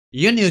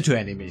You're new to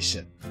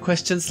animation.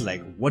 Questions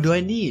like, what do I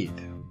need?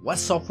 What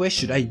software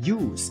should I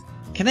use?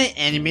 Can I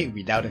animate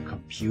without a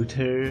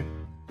computer?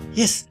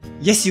 Yes,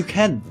 you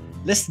can.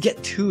 Let's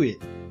get to it.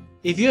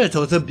 If you're a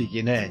total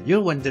beginner and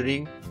you're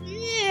wondering,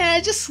 I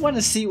just want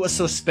to see what's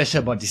so special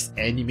about this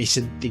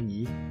animation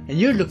thingy, and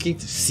you're looking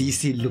to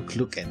see,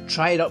 look and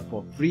try it out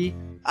for free,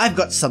 I've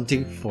got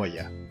something for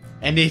you.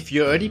 And if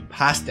you're already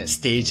past that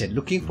stage and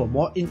looking for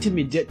more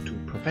intermediate to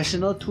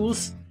professional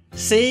tools,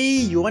 say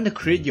you want to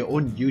create your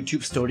own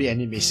YouTube story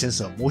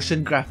animations or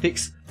motion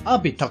graphics, I'll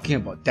be talking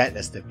about that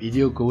as the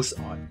video goes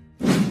on.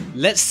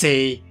 Let's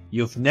say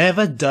you've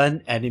never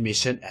done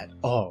animation at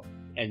all,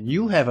 and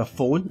you have a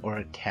phone or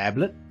a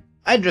tablet,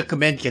 I'd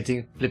recommend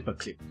getting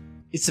Flipaclip.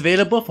 It's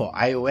available for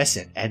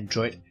iOS and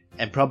Android,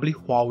 and probably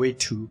Huawei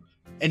too,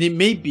 and it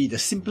may be the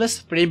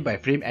simplest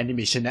frame-by-frame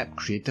animation app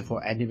created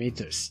for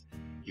animators.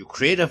 You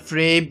create a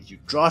frame, you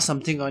draw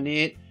something on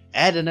it,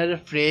 add another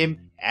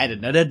frame, add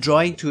another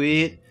drawing to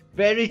it,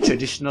 very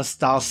traditional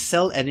style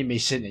cell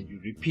animation, and you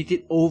repeat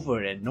it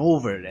over and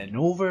over and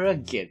over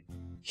again.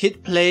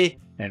 Hit play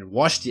and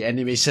watch the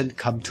animation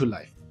come to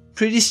life.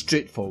 Pretty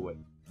straightforward.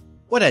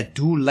 What I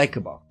do like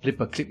about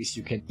Flipaclip is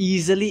you can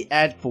easily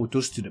add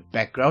photos to the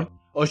background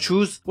or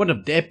choose one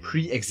of their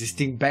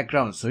pre-existing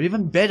backgrounds, or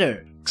even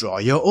better, draw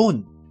your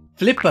own.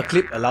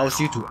 Flipaclip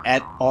allows you to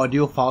add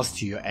audio files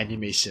to your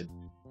animation.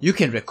 You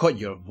can record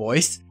your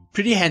voice,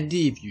 pretty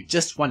handy if you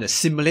just want to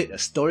simulate a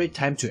story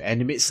time to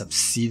animate some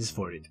scenes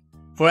for it.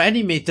 For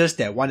animators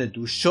that want to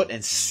do short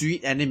and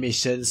sweet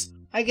animations,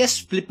 I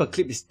guess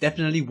Flipaclip is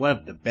definitely one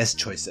of the best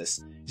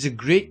choices. It's a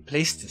great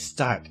place to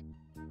start.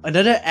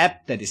 Another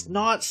app that is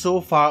not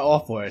so far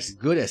off or as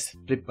good as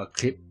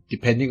Flipaclip,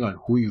 depending on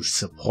who you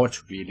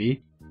support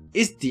really,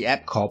 is the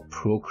app called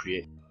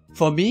Procreate.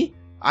 For me,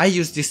 I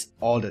use this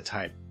all the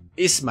time.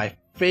 It's my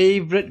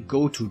favorite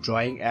go-to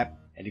drawing app,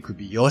 and it could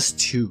be yours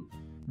too.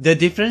 The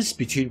difference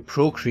between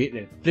Procreate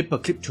and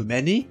Flipaclip to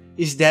many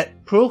is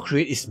that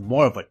Procreate is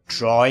more of a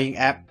drawing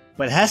app,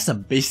 but has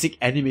some basic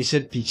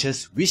animation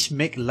features which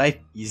make life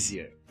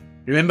easier.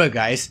 Remember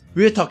guys,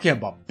 we're talking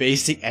about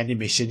basic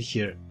animation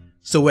here.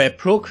 So where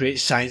Procreate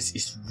shines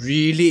is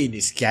really in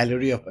its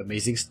gallery of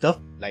amazing stuff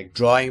like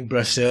drawing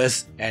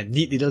brushes and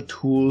neat little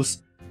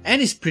tools,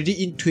 and it's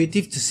pretty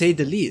intuitive to say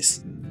the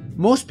least.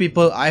 Most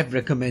people I've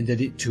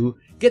recommended it to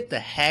get the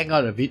hang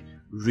out of it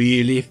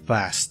really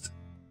fast.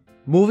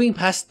 Moving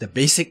past the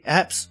basic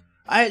apps,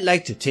 I'd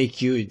like to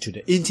take you into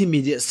the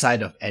intermediate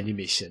side of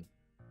animation.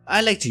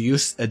 I like to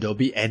use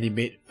Adobe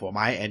Animate for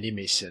my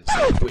animations.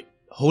 Wait,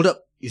 hold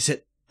up, you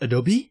said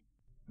Adobe?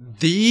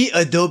 The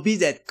Adobe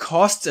that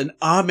costs an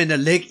arm and a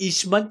leg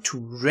each month to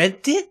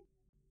rent it?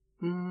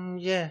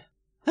 Yeah.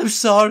 I'm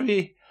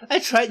sorry. I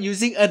tried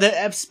using other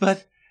apps,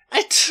 but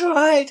I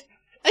tried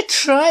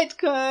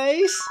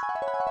guys.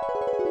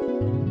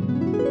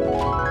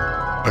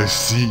 I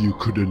see you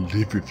couldn't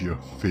live with your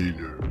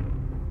failure.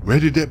 Where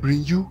did that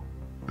bring you?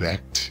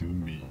 Back to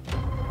me.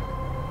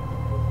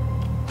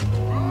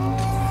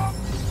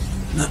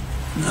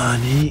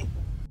 Nani?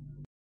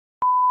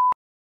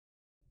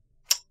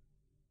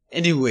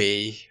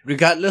 Anyway,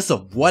 regardless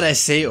of what I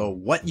say or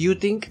what you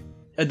think,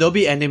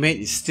 Adobe Animate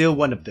is still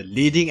one of the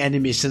leading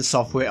animation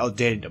software out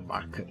there in the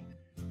market.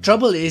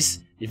 Trouble is,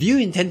 if you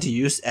intend to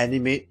use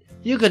Animate,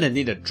 you're gonna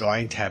need a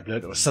drawing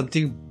tablet or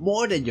something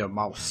more than your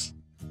mouse.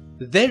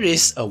 There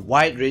is a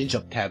wide range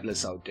of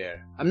tablets out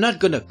there. I'm not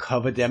gonna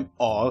cover them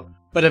all,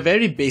 but a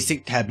very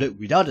basic tablet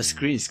without a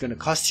screen is gonna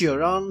cost you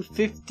around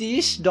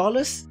 $50-ish.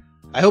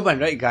 I hope I'm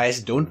right guys,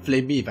 don't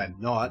flame me if I'm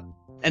not.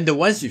 And the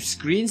ones with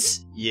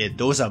screens, yeah,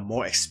 those are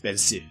more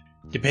expensive,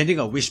 depending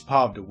on which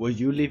part of the world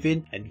you live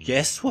in, and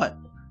guess what?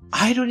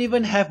 I don't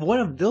even have one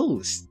of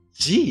those.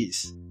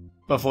 Jeez.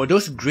 But for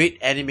those great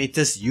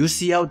animators you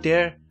see out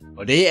there,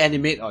 well, they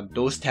animate on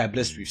those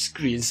tablets with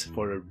screens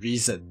for a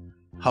reason.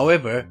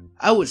 However,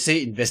 I would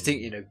say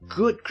investing in a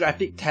good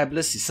graphic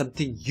tablet is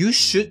something you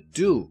should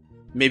do.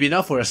 Maybe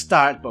not for a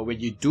start, but when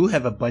you do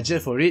have a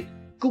budget for it,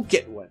 go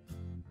get one.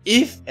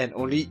 If and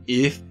only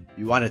if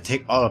you want to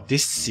take all of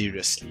this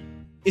seriously.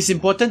 It's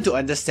important to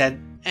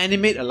understand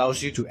Animate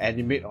allows you to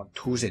animate on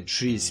 2s and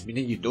 3s,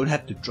 meaning you don't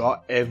have to draw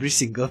every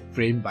single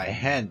frame by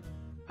hand.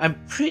 I'm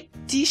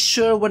pretty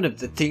sure one of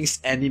the things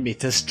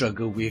animators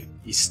struggle with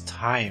is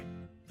time.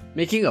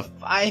 Making a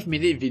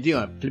 5-minute video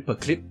on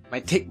Flipaclip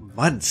might take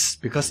months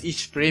because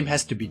each frame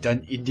has to be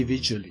done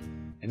individually,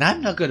 and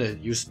I'm not gonna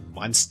use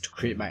months to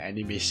create my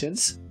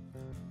animations.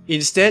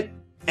 Instead,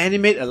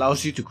 Animate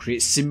allows you to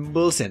create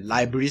symbols and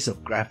libraries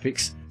of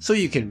graphics so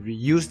you can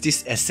reuse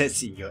these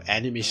assets in your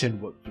animation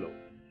workflow.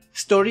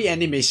 Story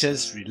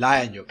animations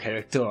rely on your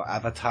character or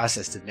avatars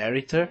as the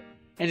narrator,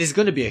 and it's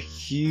gonna be a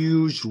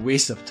huge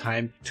waste of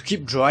time to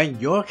keep drawing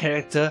your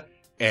character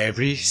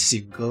every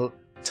single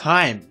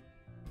time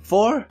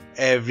for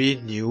every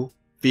new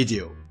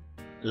video.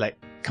 Like,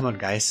 come on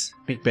guys,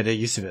 make better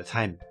use of your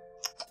time.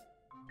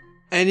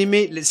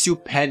 Animate lets you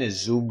pan and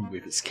zoom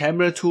with its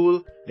camera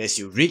tool, lets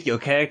you rig your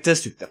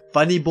characters with the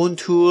funny bone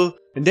tool,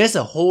 and there's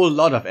a whole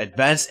lot of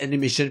advanced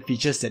animation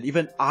features that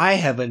even I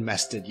haven't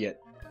mastered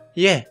yet.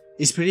 Yeah,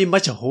 it's pretty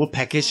much a whole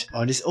package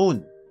on its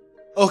own.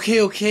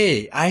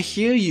 Okay, I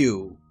hear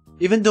you.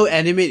 Even though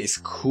Animate is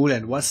cool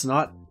and what's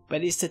not,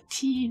 but it's a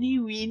teeny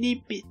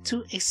weeny bit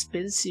too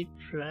expensive,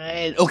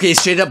 right? Okay,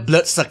 straight up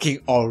blood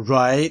sucking,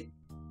 alright.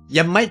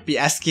 You might be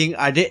asking,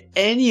 are there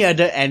any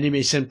other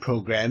animation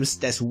programs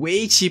that's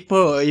way cheaper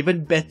or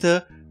even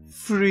better,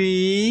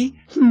 free?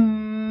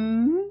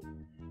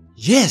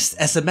 Yes,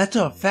 as a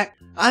matter of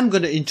fact, I'm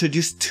gonna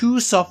introduce two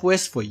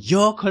softwares for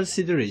your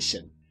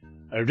consideration.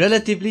 A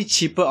relatively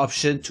cheaper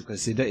option to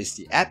consider is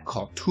the app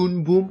called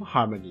Toon Boom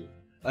Harmony,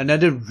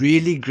 another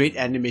really great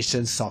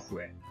animation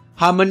software.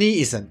 Harmony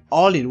is an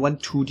all-in-one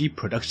 2D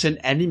production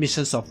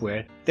animation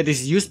software that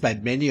is used by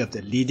many of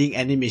the leading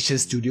animation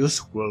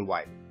studios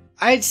worldwide.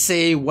 I'd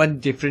say one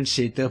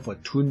differentiator for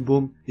Toon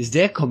Boom is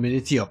their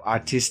community of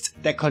artists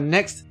that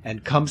connects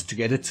and comes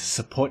together to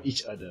support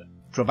each other,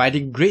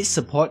 providing great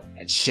support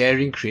and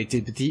sharing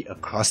creativity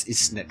across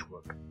its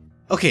network.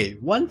 Okay,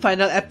 one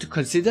final app to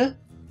consider,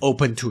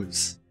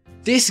 OpenToonz.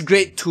 This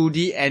great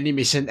 2D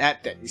animation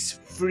app that is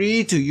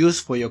free to use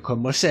for your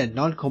commercial and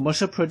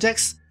non-commercial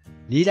projects.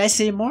 Need I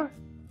say more?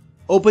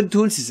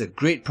 OpenToonz is a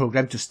great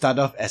program to start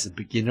off as a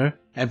beginner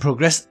and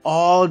progress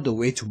all the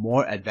way to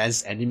more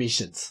advanced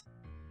animations.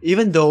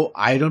 Even though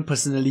I don't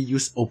personally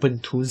use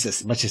OpenToonz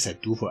as much as I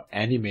do for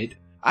Animate,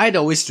 I'd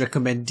always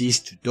recommend these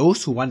to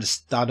those who want to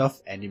start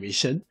off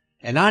animation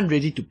and aren't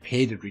ready to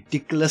pay the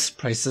ridiculous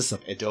prices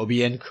of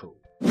Adobe and Co.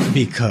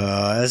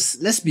 Because,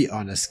 let's be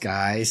honest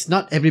guys,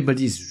 not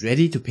everybody is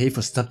ready to pay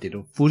for stuff they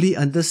don't fully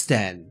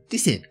understand.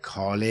 This ain't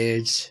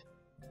college.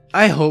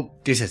 I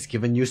hope this has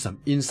given you some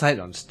insight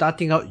on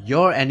starting out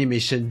your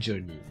animation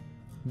journey.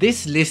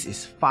 This list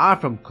is far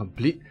from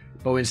complete,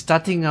 but when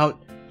starting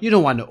out, you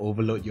don't want to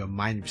overload your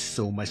mind with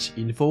so much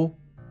info.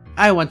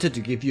 I wanted to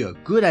give you a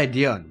good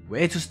idea on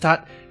where to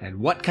start and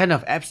what kind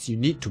of apps you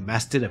need to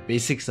master the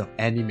basics of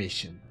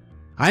animation.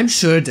 I'm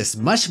sure there's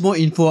much more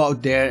info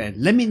out there, and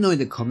let me know in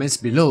the comments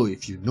below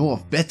if you know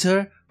of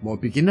better, more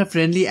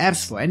beginner-friendly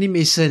apps for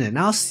animation, and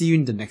I'll see you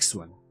in the next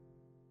one.